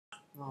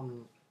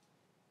Um,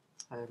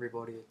 Hi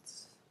everybody,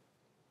 it's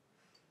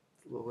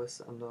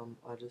Lewis, and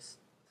I just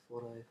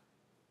thought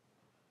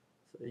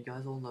so you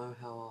guys all know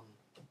how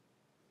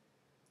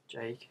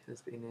Jake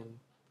has been in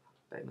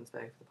Bateman's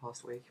Bay for the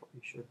past week, or you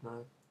should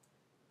know,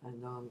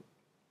 and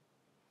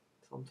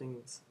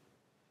something's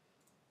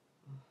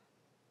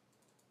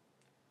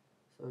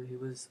so he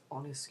was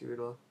on his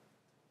scooter,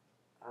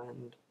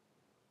 and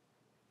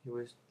he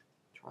was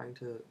trying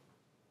to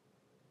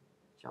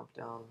jump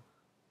down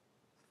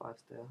the 5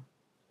 stair,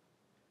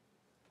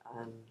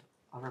 and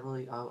I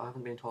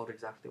haven't been told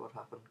exactly what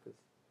happened because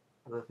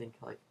I don't think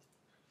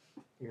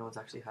no one's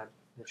actually had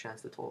the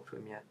chance to talk to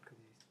him yet because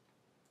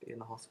he's been in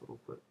the hospital.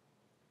 But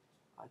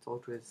I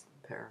talked to his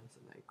parents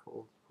and they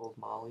called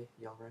Marley,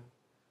 AeRiaL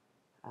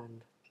Reb0rN,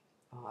 and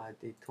I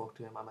did talk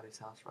to him. I'm at his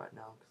house right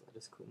now because I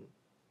just couldn't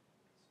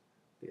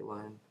be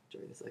alone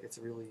during this. It's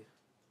really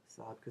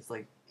sad because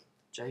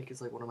Jake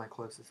is one of my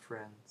closest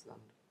friends, and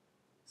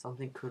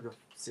something could have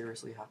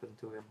seriously happened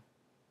to him,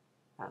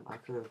 and I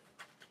could have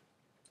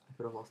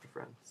lost a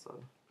friend. So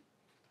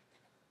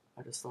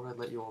I just thought I'd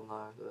let you all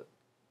know that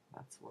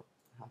that's what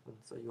happened,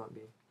 so you won't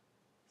be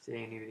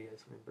seeing any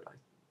videos from him, but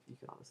you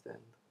can understand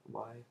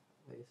why,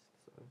 at least.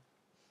 So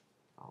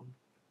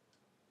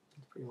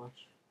that's pretty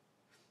much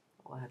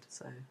all I had to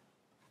say.